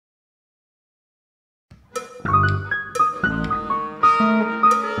It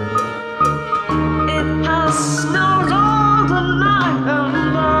has snowed all the night,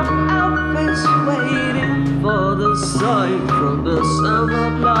 and the elf is waiting for the sign from the summer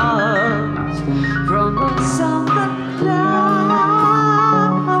clouds, from the summer clouds.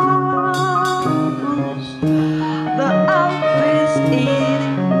 The elf is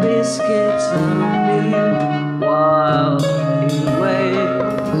eating biscuits and milk while he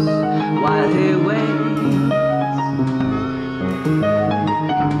waits, while he waits.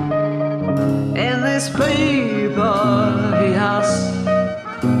 In this paper he has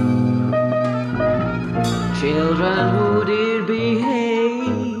children who did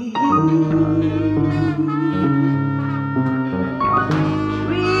behave.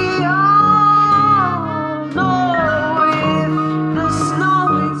 We all know if the snow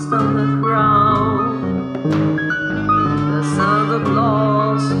is on the ground, the Santa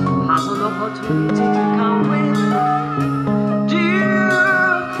Claus has an opportunity to come with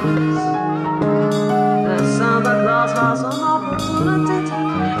dears. The Santa Claus has an opportunity to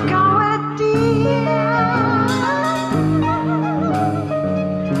come with dears.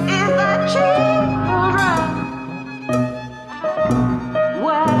 If the children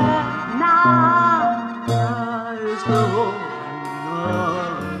were nice to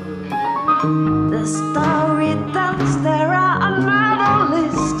the story tells there are another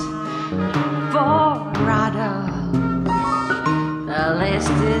list for adults. The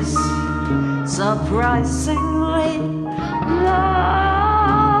list is surprisingly long.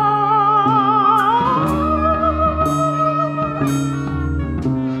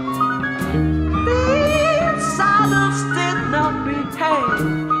 These adults did not behave.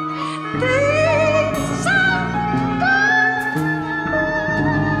 These adults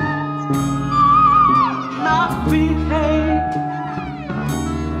not behave.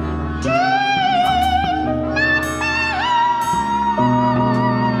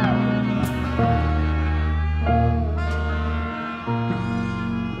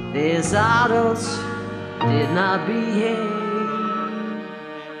 These adults did not behave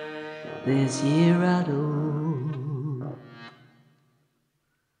this year at all.